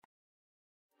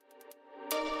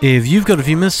If you've got a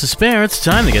few minutes to spare, it's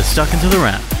time to get stuck into the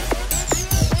wrap.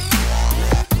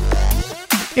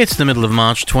 It's the middle of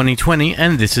March 2020,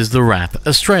 and this is The Wrap,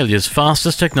 Australia's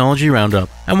fastest technology roundup.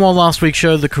 And while last week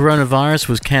showed the coronavirus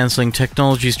was cancelling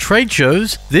technology's trade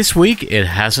shows, this week it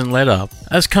hasn't let up.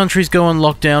 As countries go on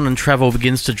lockdown and travel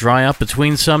begins to dry up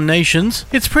between some nations,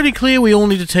 it's pretty clear we all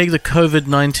need to take the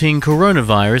COVID-19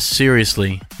 coronavirus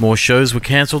seriously. More shows were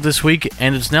cancelled this week,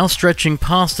 and it's now stretching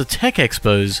past the tech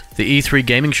expos. The E3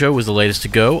 gaming show was the latest to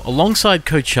go, alongside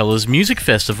Coachella's music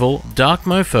festival, Dark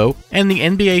Mofo, and the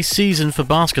NBA season for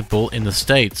basketball in the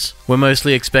States. We're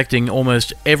mostly expecting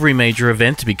almost every major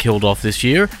event to be killed off this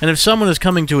year, and if someone is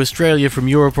coming to Australia from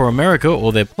Europe or America,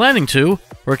 or they're planning to,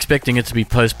 we're expecting it to be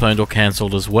postponed or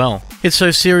cancelled as well. It's so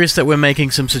serious that we're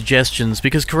making some suggestions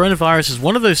because coronavirus is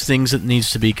one of those things that needs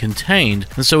to be contained,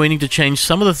 and so we need to change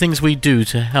some of the things we do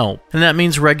to help. And that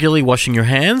means regularly washing your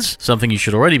hands, something you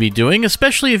should already be doing,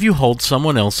 especially if you hold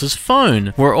someone else's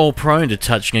phone. We're all prone to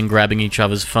touching and grabbing each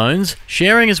other's phones,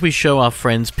 sharing as we show our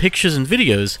friends pictures and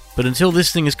videos, but until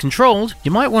this thing is controlled,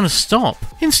 you might want to stop.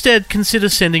 Instead, consider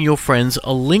sending your friends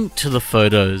a link to the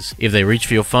photos. If they reach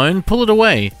for your phone, pull it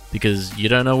away, because you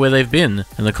don't know where they've been,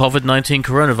 and the COVID-19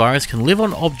 coronavirus can live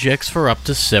on objects for up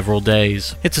to several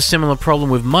days. It's a similar problem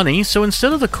with money, so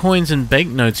instead of the coins and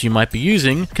banknotes you might be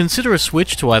using, consider a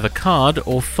switch to either card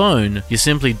or phone. You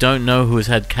simply don't know who has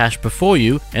had cash before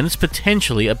you, and it's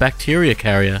potentially a bacteria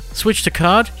carrier. Switch to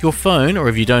card, your phone, or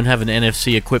if you don't have an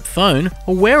NFC-equipped phone,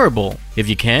 a wearable. If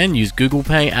you can, use Google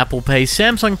Pay, Apple Pay,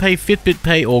 Samsung Pay, Fitbit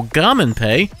Pay, or Garmin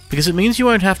Pay, because it means you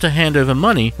won't have to hand over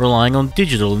money relying on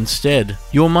digital instead.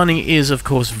 Your money is, of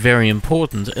course, very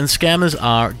important, and scammers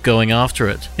are going after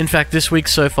it. In fact, this week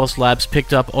Sophos Labs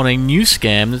picked up on a new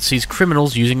scam that sees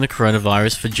criminals using the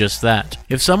coronavirus for just that.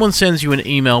 If someone sends you an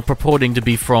email purporting to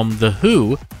be from The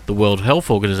WHO, the World Health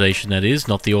Organization that is,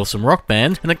 not the awesome rock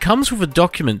band, and it comes with a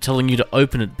document telling you to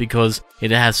open it because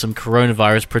it has some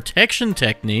coronavirus protection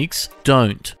techniques,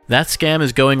 don't. That scam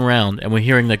is going round, and we're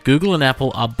hearing that Google and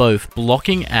Apple are both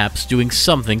blocking apps doing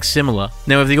something similar.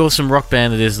 Now, if the awesome rock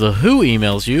band that is The Who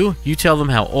emails you, you tell them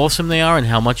how awesome they are and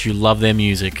how much you love their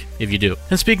music, if you do.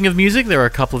 And speaking of music, there are a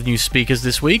couple of new speakers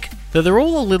this week, though they're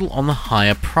all a little on the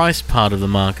higher price part of the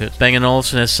market. Bang &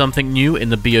 Olufsen has something new in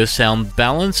the BioSound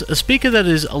Balance, a speaker that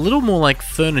is a little more like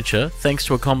furniture thanks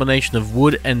to a combination of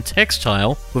wood and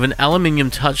textile with an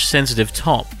aluminium touch-sensitive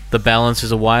top. The Balance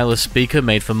is a wireless speaker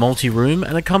made for multi-room,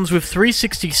 and it comes with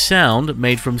 360 sound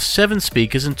made from 7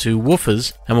 speakers and 2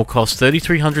 woofers, and will cost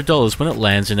 $3,300 when it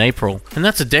lands in April. And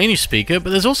that's a Danish speaker,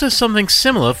 but there's also something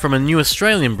similar from a new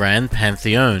Australian brand,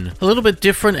 Pantheon. A little bit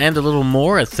different and a little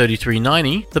more at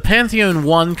 $3,390. The Pantheon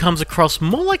 1 comes across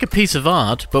more like a piece of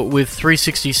art, but with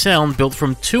 360 sound built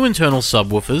from 2 internal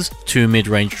subwoofers, 2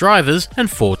 mid-range drivers, and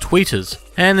 4 tweeters.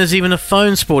 And there's even a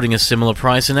phone sporting a similar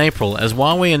price in April, as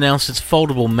Huawei announced its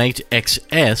foldable Mate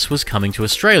XS was coming to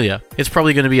Australia. It's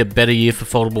probably going to be a better year for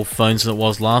foldable phones than it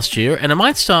was last year, and it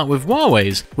might start with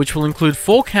Huawei's, which will include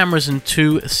 4 cameras and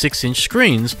 2 6-inch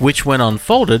screens, which when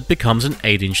unfolded becomes an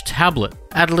 8-inch tablet.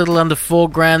 At a little under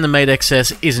 $4,000, the Mate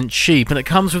XS isn't cheap, and it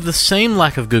comes with the same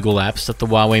lack of Google apps that the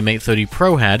Huawei Mate 30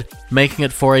 Pro had, making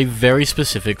it for a very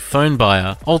specific phone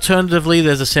buyer. Alternatively,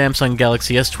 there's a Samsung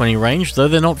Galaxy S20 range, though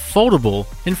they're not foldable.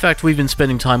 In fact, we've been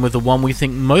spending time with the one we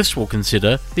think most will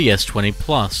consider, the S20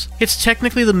 Plus. It's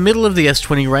technically the middle of the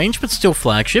S20 range, but still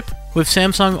flagship, with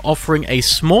Samsung offering a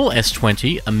small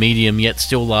S20, a medium yet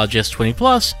still large S20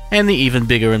 Plus, and the even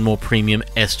bigger and more premium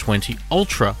S20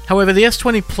 Ultra. However, the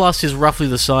S20 Plus is roughly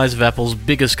the size of Apple's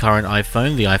biggest current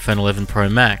iPhone, the iPhone 11 Pro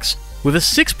Max, with a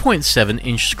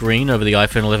 6.7-inch screen over the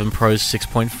iPhone 11 Pro's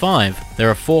 6.5. There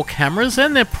are 4 cameras,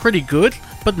 and they're pretty good,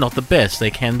 but not the best.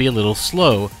 They can be a little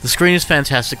slow. The screen is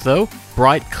fantastic though,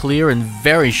 bright, clear, and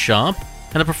very sharp,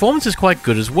 and the performance is quite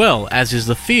good as well, as is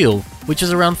the feel, which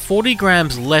is around 40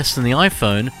 grams less than the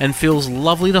iPhone and feels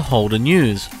lovely to hold and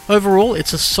use. Overall,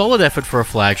 it's a solid effort for a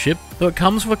flagship, though it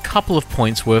comes with a couple of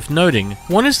points worth noting.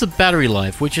 One is the battery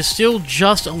life, which is still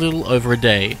just a little over a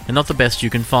day, and not the best you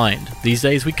can find. These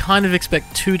days, we kind of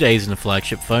expect 2 days in a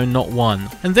flagship phone, not 1.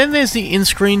 And then there's the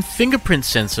in-screen fingerprint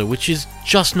sensor, which is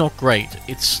just not great.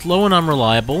 It's slow and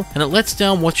unreliable, and it lets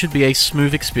down what should be a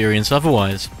smooth experience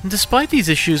otherwise. And despite these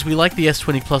issues, we like the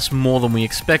S20 Plus more than we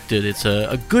expected. It's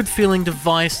a good feeling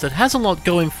device that has a lot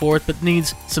going for it, but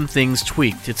needs some things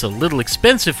tweaked. It's a little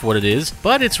expensive for what it is,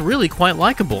 but it's really quite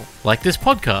likable. Like this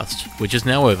podcast, which is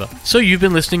now over. So you've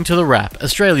been listening to The Wrap,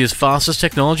 Australia's fastest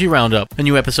technology roundup. A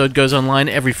new episode goes online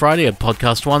every Friday at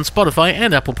Podcast One, Spotify,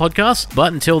 and Apple Podcasts.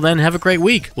 But until then, have a great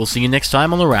week. We'll see you next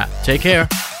time on The Wrap. Take care.